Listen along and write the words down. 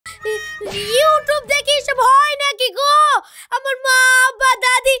YouTube দেখে সব হয় নাকি গো? আমার মা বাবা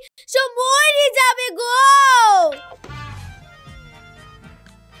দাদি সব মরে যাবে গো।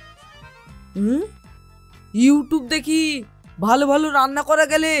 ইউটিউব দেখি ভালো ভালো রান্না করা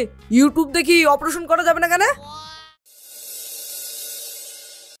গেলে ইউটিউব দেখি অপারেশন করা যাবে না কেন?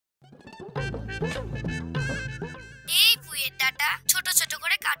 এই পুয়ের ডাটা ছোট ছোট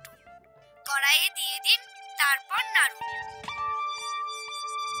করে কাটুন, কড়াইয়ে দিয়ে দিন, তারপর নাড়ুন।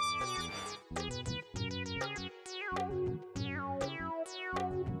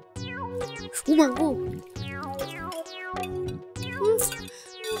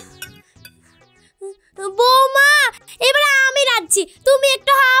 বৌমা, এবার আমি রাঁধছি, তুমি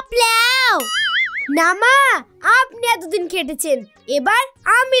একটু হাফ নাও। না মা, আপনি এতদিন খেটেছেন, এবার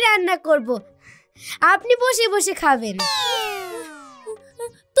আমি রান্না করব, আপনি বসে বসে খাবেন।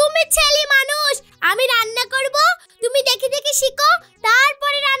 তুমি ছেলে মানুষ, আমি রান্না করব, তুমি দেখে দেখে শিখো,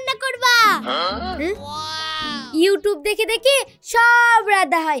 তারপরে রান্না করবা। ইউটিউব দেখে দেখে সব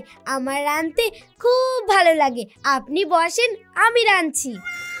রান্না হয়, আমার রাঁধতে খুব ভালো লাগে। আপনি বসেন, আমি রাঁধছি।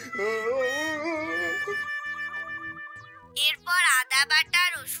 এরপর আদা বাটা,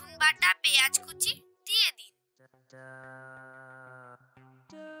 রসুন বাটা, পেঁয়াজ কুচি দিয়ে দিন।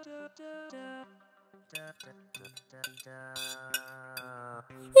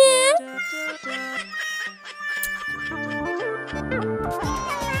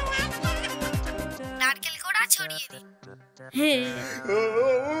 নারকেল কোড়া ছড়িয়ে দিন।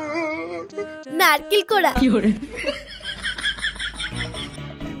 নারকেল কোড়া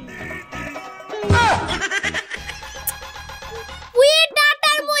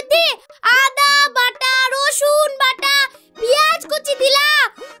ডাটার মধ্যে আদা বাটা, রসুন বাটা, পেঁয়াজ কুচি দিলা,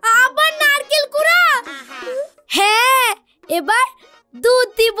 আবার নারকেল কোড়া। হ্যাঁ, এবার দুধ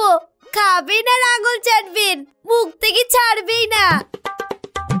দিব, খাবেন আর আঙুল চাটবেন, মুখ থেকে ছাড়বেই না।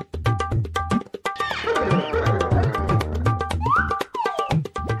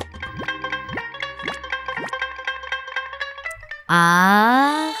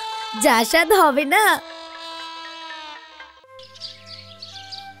 যা স্বাদ হবে না।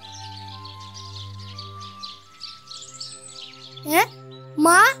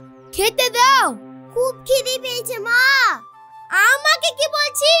 মা, খেতে দাও, খুব খিদে পেয়েছে মা। আমাকে কি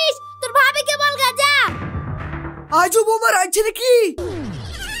বলছিস? তোর ভাবিকে বল গাজা। আজও বৌমা রাঁধছে নাকি?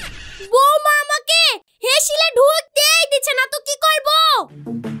 বৌমা আমাকে হেসিলে ঢুকতেই দিচ্ছে না, তো কি করব?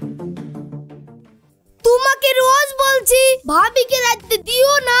 তোমাকে রোজ বলছি ভাবিকে রাঁধতে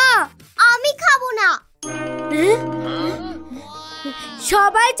দিও না। আমি খাবো না।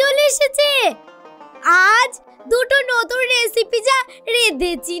 সবাই চলে এসেছে, আজ দুটো নতুন রেসিপি যা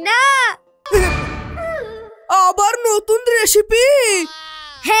রেঁধেছি না। আবার নতুন রেসিপি?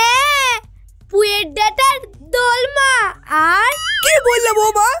 হ্যাঁ, পুয়ের ডাটার দোলমা। আর কি বললে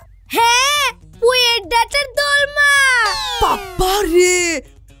বৌমা? হ্যাঁ, পুয়ের ডাটার দোলমা। বাবা রে,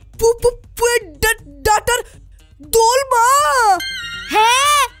 পুয়ের ডাটার দোলমা?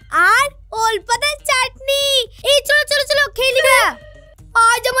 হ্যাঁ, আর ওলপাতার চাটনি। এই চলো চলো চলো, খেয়ে নিবা।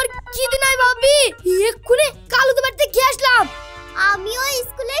 আজ আমার খিদে নাই ভাবি, এক্ষুনি কালু তো বাড়িতে খেয়ে আসলাম। আমিও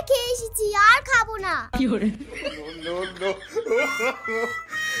স্কুলে খেয়ে এসেছি, আর খাবো না।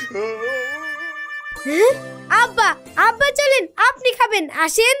 আব্বা, আব্বা চলেন, আপনি খাবেন,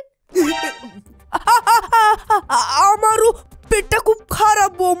 আসেন। আমারও পেটটা খুব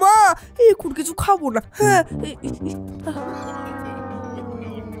খারাপ বৌমা, এখন কিছু খাবো না। হ্যাঁ,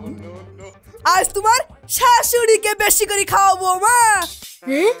 আজ তোমার শাশুড়িকে বেশি করে খাওয়াবো মা।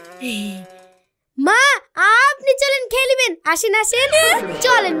 মা, আপনি চলেন, খেলিবেন, আসেন আসেন।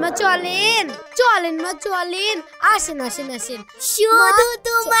 চলেন মা, চলেন চলেন মা, চলেন, আসেন আসেন আসেন। শুধু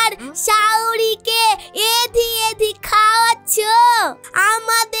তোমার শাশুড়িকে এধি এধি খাওয়াচ্ছ,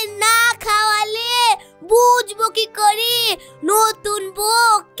 আমাদের না খাওয়ালে বুঝবো কি করে নতুন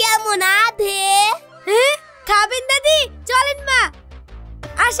বউ কেমন আধে। খাবেন দাদি? চলেন মা,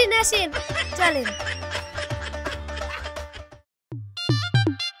 আসেন আসেন, চলেন।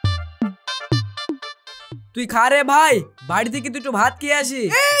 তুই খা রে ভাই, বাড়ি থেকে দুটো ভাত খেয়ে আসি।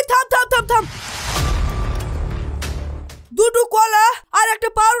 এই থাম থাম থাম থাম, দুটো কলা আর একটা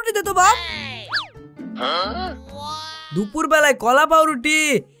পাউরুটি দে তো বাপ। দুপুর বেলায় কলা পাউরুটি?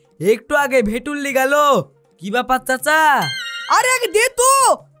 একটু আগে ভেটুল্লি গেল, কি ব্যাপার চাচা? আরে আগে দে তো,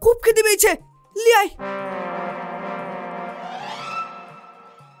 খুব খেতে পেয়েছে, লি আয়।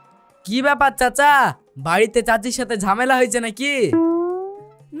 কি ব্যাপার চাচা, বাড়িতে চাচির সাথে ঝামেলা হয়েছে নাকি?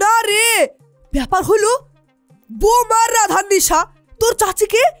 না রে, ব্যাপার হলো বৌমার রাধার নিশা তোর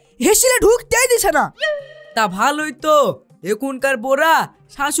চাচিকে হেসিলে ঢুকতেই দিছে না। তা ভালোই তো, এখনকার বোরা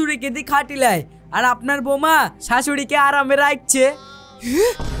শাশুড়িকে দি খাটিলায়, আর আপনার বৌমা শাশুড়িকে আরামে রাখছে।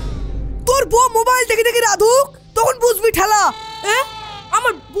 তোর বউ মোবাইল দেখে দেখে রাধুক, তখন বুঝবি ঠেলা।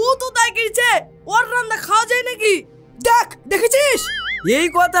 আমার বউ তো তাই করেছে, ওর রান্না খাওয়া যায় নাকি? দেখ, দেখেছিস? এই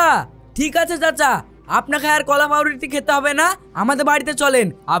কথা। ঠিক আছে চাচা, আপনাকে আর কলা পাউরুটি খেতে হবে না, আমাদের বাড়িতে চলেন,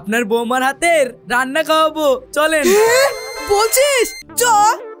 আপনার বৌমার হাতের রান্না খাওয়াবো, চলেন। বলছিস? চ।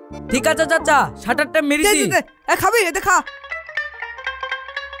 ঠিক আছে চাচা, শাটারটা মেরে দি। খাবি? দেখা।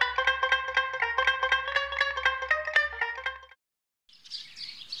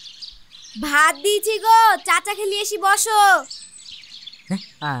 ভাত দিয়েছি গো, চাচা খেলি এসি বসো।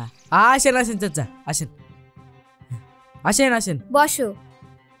 আসেন আসেন চাচা, আসেন আসেন আসেন, বসো।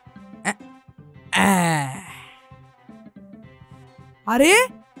 আরে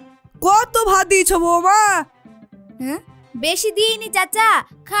কত ভাত দিয়েছ বৌমা? বেশি দিইনি চাচা,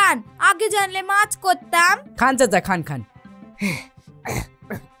 খান, আগে জানলে মাছ করতাম। খান চাচা, খান খান।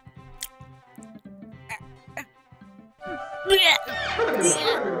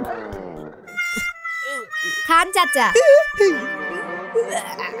 খান চাচা,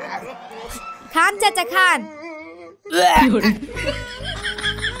 খান চাচা, খান।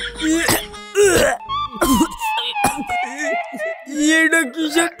 এটা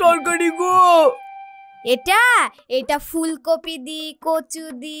কিসের তরকারি গো? এটা ফুলকপি দি, কচু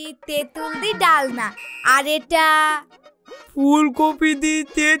দি, তেঁতুল দি ডালনা। আর এটা ফুলকপি দি,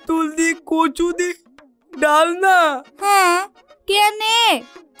 তেঁতুল দি, কচু দি, ডালনা? হ্যাঁ, কেনে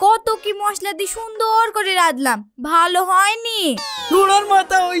কত কি মশলা দি সুন্দর করে রাঁধলাম, ভালো হয়নি? নোড়ার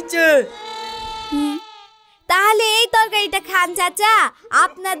মাথা হইছে। তাহলে এই তরকারিটা খান চাচা,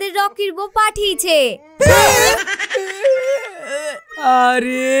 আপনাদের রকির বউ পাঠিয়েছে।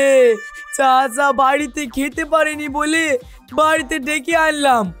 আরে চাচা বাড়িতে খেতে পারেনি বলে বাড়িতে ডেকে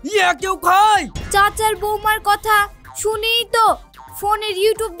আনলাম, কেউ খায়? চাচার বৌমার কথা শুনেই তো ফোনের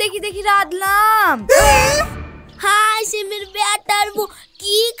ইউটিউব দেখি দেখি রাঁধলাম। হাসিমের বেটার বউ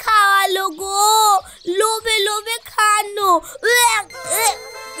কি খাওয়ালো গো, লোভে লোভে খানো।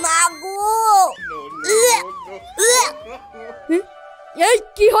 মাগো, এই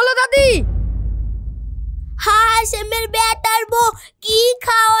কি হলো দাদি? হাসিমের বেটার বউ কি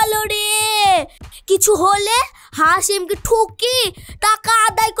খাওয়ালো রে? কিছু হলে হাসিমকে ঠকি টাকা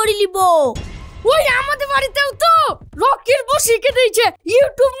আদায় করে নিব। ওই আমাদের বাড়িতেও তো রকির বউ শিখে দিয়েছে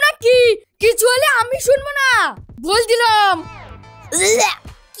ইউটিউব নাকি, কিছু হলে আমি শুনবো না, বল দিলাম।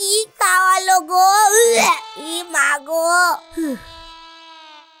 কি খাওয়ালো গো? ই মাগো,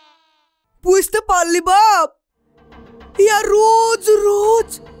 বুঝতে পারলি বাপ? ইয়া রোজ রোজ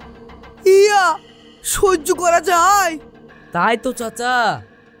ইয়া সহ্য করা যায়? তাই তো চাচা,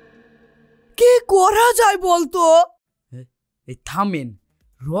 কি করা যায় বলতো? এই থামেন,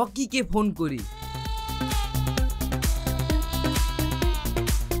 রকিকে ফোন করি।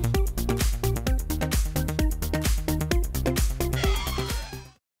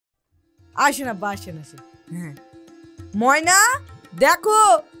 আসেন আব্বা, আসেন আসেন। হ্যাঁ ময়না, দেখো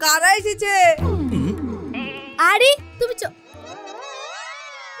কারা এসেছে। আরে তুমি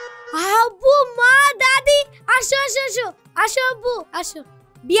আব্বু, মা, দাদি, আসো আসো আসো আসো আব্বু, আসো।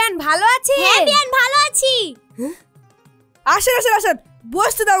 বিয়ান ভালো আছে? হ্যাঁ বিয়ান ভালো আছি। আসেন আসেন আসেন,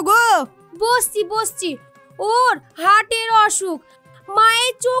 বসতে দাও গো। বসছি বসছি। ওর হার্টের অসুখ,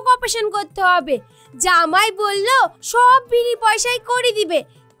 মায়ের চোখ অপারেশন করতে হবে, জামাই বললো সব বিনি পয়সায় করে দিবে,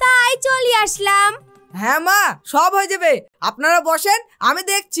 তাই চলে আসলাম। হ্যাঁ মা, সব হয়ে যাবে, আপনারা বসেন, আমি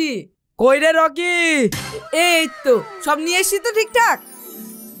দেখছি। কই রে রকি? এই তো সব নিয়ে এসছি তো ঠিকঠাক।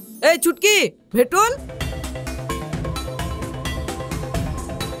 এই ছুটকি, ভেটুল,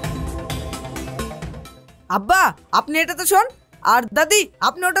 আব্বা আপনি এটাতে শোন, আর দাদি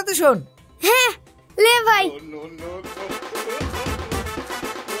আপনি ওটাতে শোন। হ্যাঁ লে ভাই।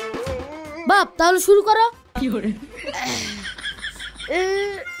 বাপ তাহলে শুরু করো।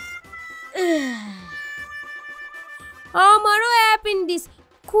 আমারও অ্যাপেন্ডিক্স,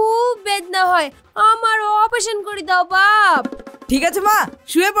 খুব বেদনা হয়, আমারও অপারেশন করে দাও বাপ। ঠিক আছে মা,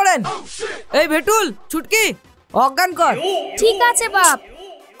 শুয়ে পড়েন। এই ভেটুল, ছুটকি, অজ্ঞান কর। ঠিক আছে বাপ,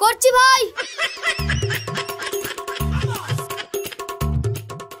 করছি ভাই।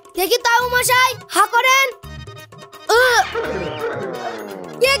 দেখি তাও মশাই, হা করেন।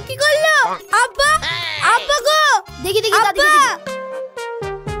 কি করলো আব্বা? আব্বা গো, দেখি দেখি দাদি,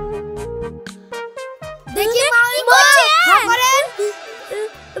 দেখি মা কি করছে, হা করেন।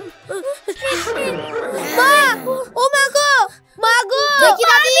 মা, ও মা গো, মা গো, দেখি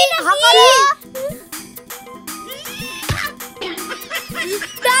দাদি, হা করেন।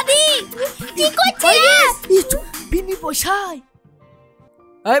 দাদি কি করছে? বিনি পয়সায়।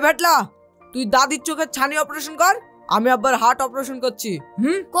 এই ভেটলা, তুই দাদির চোখের ছানি অপারেশন কর, আমি আবার হার্ট অপারেশন করছি।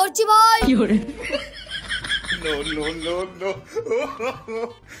 করছি ভাই।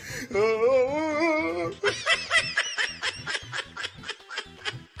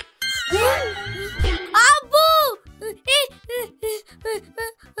 আব্বু,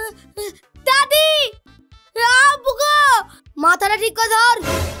 দাদি, আব্বু গো, মাথাটা ঠিক করে ধর।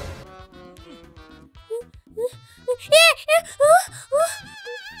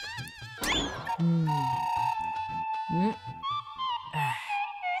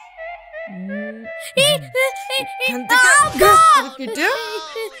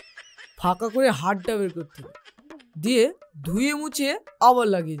 ফাঁকা করে হাড়টা বের করতে হবে, দিয়ে ধুয়ে মুছিয়ে আবার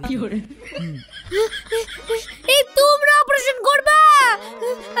লাগিয়ে দিই। তোমরা অপারেশন করবা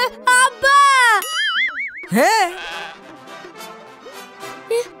আব্বা? হ্যাঁ।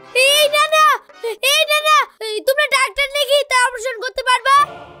 এই না না, তোমরা ডাক্তার নাকি তা অপারেশন করতে পারবা?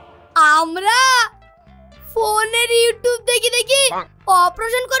 আমরা ফোনের ইউটিউব দেখি দেখি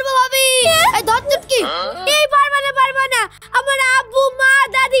অপারেশন করব ভাবি। এই ধর চুটকি। এই পারবা না, আমার আব্বু মা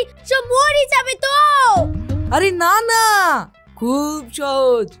দাদি সব মরে যাবে তো। আরে না না, খুব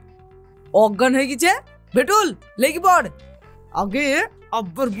সহজ। অজ্ঞান হয়ে গেছে বেটুল, লেগে পড়, আগে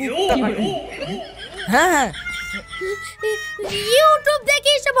আব্বার বুকটা কাটি। হ্যাঁ, ইউটিউব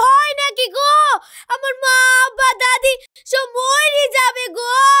দেখে সব হয় নাকি গো? আমার মা বাবা দাদি সব মরে যাবে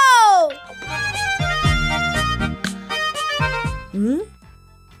গো।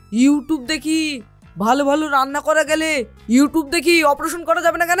 ইউটিউব দেখি ভালো ভালো রান্না করা গেলে ইউটিউব দেখি অপারেশন করা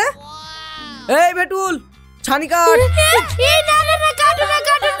যাবে না কেন? এই বেটুল, ছানি কাট। এই না,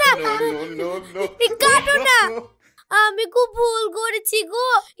 কাটো না। আমি খুব ভুল করেছি গো,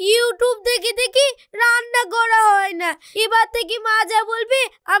 ইউটিউব দেখে দেখি রান্না করা হয় না। এবার থেকে মা যা বলবে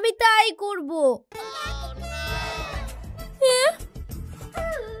আমি তাই করব।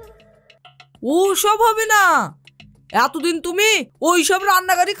 ও সব হবে না, এতদিন তুমি ওই সব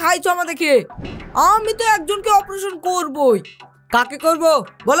রান্নাকারী খাইছো আমাদেরকে। আমি তো একজনকে অপারেশন করবই। কাকে করব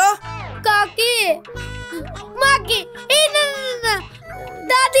বলো? কাকে? মাকে? এই না,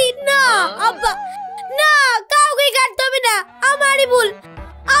 দাদি না, আব্বা না, কাউকে কাটতে হবে না। আমারই ভুল,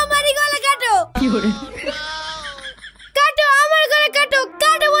 আমারই গলা কাটো। কাটো, আমার গলা কাটো,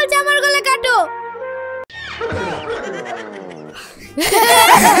 বলছে আমার গলা কাটো।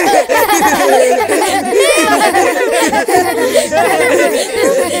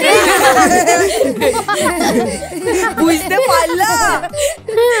 বুঝতে পারলা?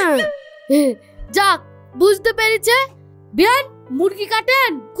 যাক, বুঝতে পেরেছে। বিয়ান, মুরগি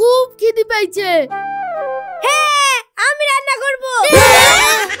কাটেন, খুব খিদে পাইছে। হ্যাঁ, আমি রান্না করব।